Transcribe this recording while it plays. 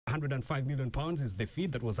105 million pounds is the fee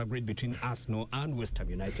that was agreed between Arsenal and West Ham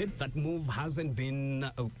United. That move hasn't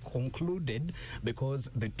been concluded because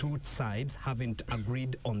the two sides haven't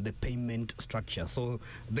agreed on the payment structure. So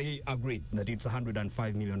they agreed that it's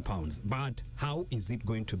 105 million pounds. But how is it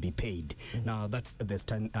going to be paid? Now that's the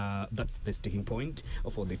sticking point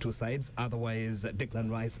for the two sides. Otherwise,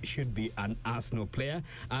 Declan Rice should be an Arsenal player.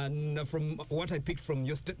 And from what I picked from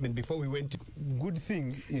your statement before we went, good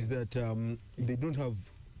thing is that they don't have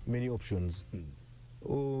many options.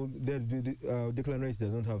 Declan Rice does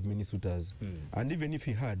not have many suitors, and even if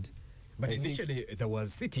he had, but initially there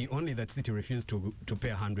was City, only that City refused to pay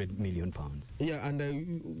 100 million pounds. Yeah, and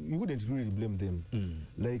you wouldn't really blame them.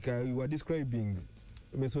 Like you were describing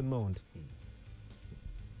Mason Mount.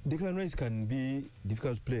 Declan Rice can be a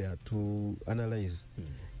difficult player to analyze.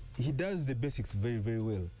 He does the basics very, very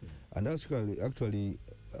well. And actually, I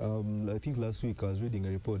think last week I was reading a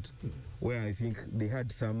report where I think they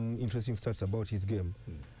had some interesting stats about his game.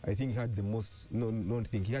 I think he had the most,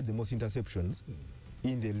 he had the most interceptions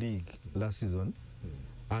in the league last season,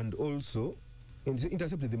 and also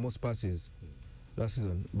intercepted the most passes last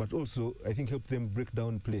season, but also I think helped them break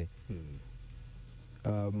down play.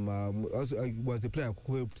 Also, was the player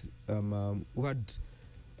who helped, who had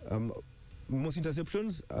most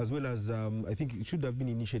interceptions, as well as I think it should have been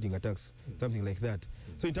initiating attacks, something like that.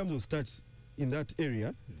 So in terms of stats in that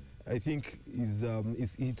area, I think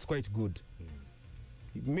it's quite good.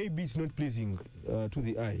 Maybe it's not pleasing to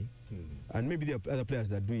the eye, and maybe there are other players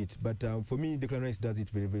that do it, but for me, Declan Rice does it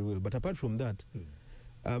very, very well. But apart from that,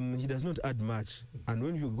 he does not add much. And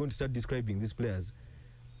when you're going to start describing these players,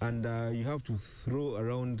 and you have to throw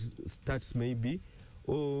around stats maybe,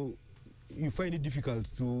 or you find it difficult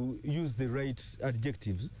to use the right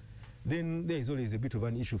adjectives, then there is always a bit of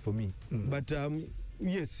an issue for me. But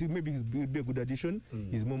yes, maybe it would be a good addition.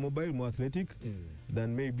 He's more mobile, more athletic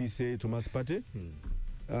than maybe, say, Thomas Partey.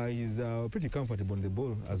 He's pretty comfortable on the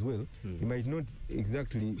ball as well. He might not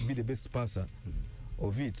exactly be the best passer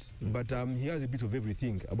of it, but he has a bit of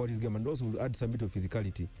everything about his game, and also will add some bit of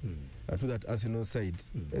physicality to that Arsenal side,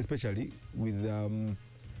 especially with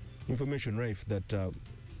information rife that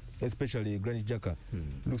especially Granit Xhaka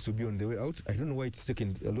looks to be on the way out. I don't know why it's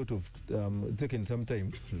taken a lot of taken some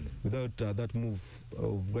time without that move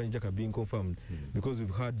of Granit Xhaka being confirmed, because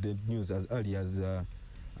we've heard the news as early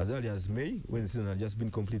as May, when the season had just been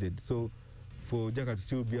completed. So for Xhaka to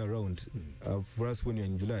still be around for us when you're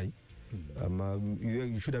in July,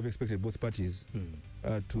 you should have expected both parties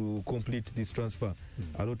to complete this transfer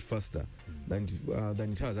a lot faster than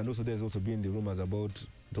it has. And also there's also been the rumors about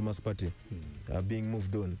Thomas Partey being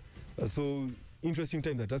moved on. So interesting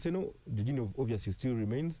time that Arsenal, Jorginho obviously still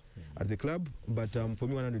remains at the club, but for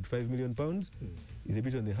me 105 million pounds is a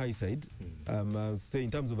bit on the high side, say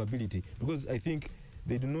in terms of ability, because I think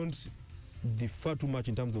they do not differ too much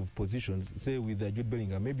in terms of positions. Say with Jude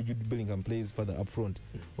Bellingham, maybe Jude Bellingham plays further up front,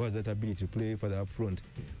 or has that ability to play further up front.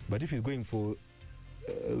 But if he's going for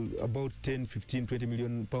about 10, 15, 20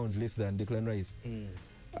 million pounds less than Declan Rice,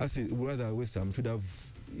 rather West Ham should have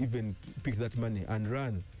even picked that money and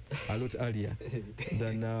run a lot earlier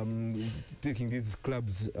than taking these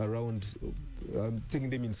clubs around, taking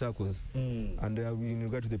them in circles, and in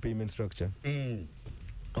regard to the payment structure.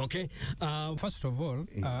 Okay. First of all,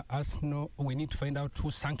 Arsenal, we need to find out who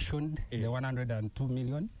sanctioned the 102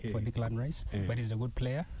 million for Declan Rice, but he's a good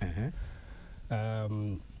player.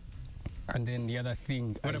 And then the other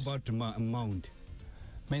thing... What about Mount?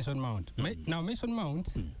 Mason Mount. Now, Mason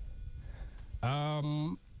Mount,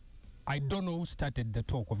 I don't know who started the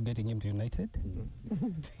talk of getting him to United,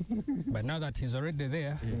 but now that he's already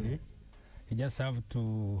there, he just have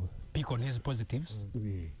to pick on his positives.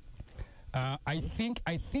 I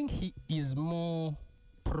think he is more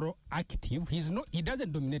proactive. He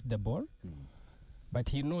doesn't dominate the ball, but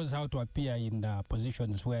he knows how to appear in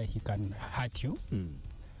positions where he can hurt you.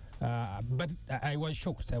 But I was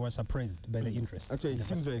shocked. I was surprised by the interest. Actually, it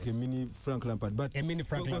seems like a mini Frank Lampard. But a mini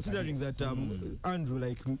Frank Lampard, considering that Andrew,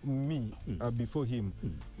 like me, before him,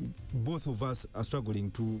 both of us are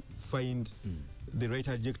struggling to find the right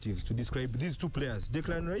adjectives to describe these two players,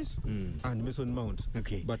 Declan Rice and Mason Mount.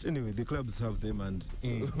 Okay. But anyway, the clubs have them, and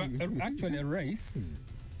but actually, Rice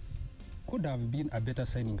could have been a better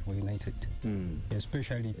signing for United,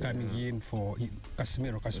 especially coming in for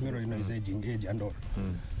Casemiro. Casemiro, is aging age and all.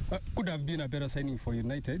 Could have been a better signing for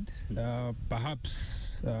United.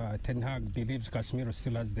 Perhaps Ten Hag believes Casemiro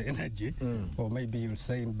still has the energy, or maybe he'll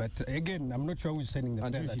sign. But again, I'm not sure who's signing the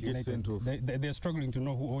players at United. They're struggling to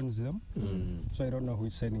know who owns them, so I don't know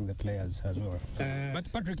who's signing the players as well. But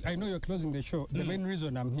Patrick, I know you're closing the show. The main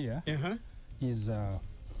reason I'm here is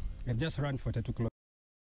I've just run 42 kilometers.